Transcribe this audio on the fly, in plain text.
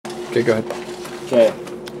Okay, go ahead. Okay.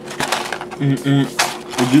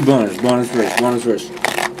 We'll do bonus. Bonus first.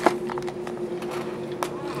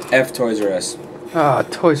 F Toys R Us. Ah,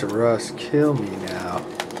 Toys R Us, kill me now.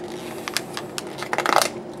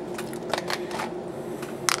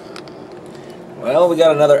 Well, we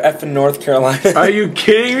got another F in North Carolina. Are you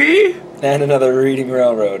kidding me? And another Reading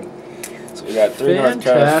Railroad. So we got 3 North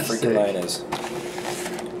Carolinas. What did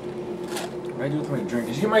I do with my drink?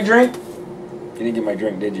 Did you get my drink? You didn't get my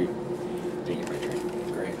drink, did you? Didn't get my drink.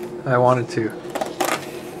 Great. I wanted to.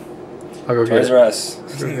 I'll go get it. Toys R Us.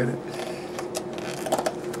 I'll go get it.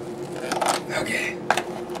 Okay.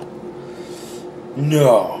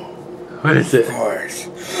 No. What is it? Of course.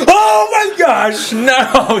 Oh my gosh!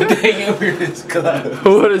 No, dang it, we're this close.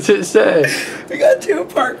 What does it say? We got 2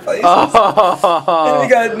 Park Places. Oh, And we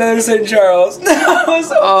got another St. Charles. No, I'm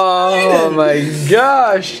so oh excited. my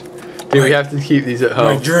gosh. Dude, we have to keep these at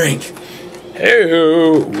home. My drink. Hey,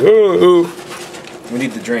 whoa. We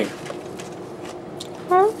need the drink.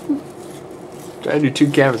 Try to do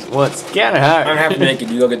 2 cameras at once. Kinda hard. I'm half naked.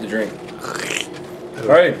 You go get the drink.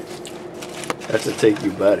 Alright. That's to take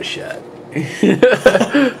you butt a shot.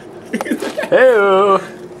 Hey-o.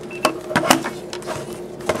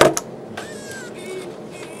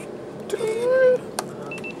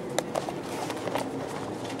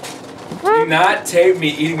 Do not tape me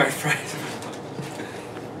eating my fries.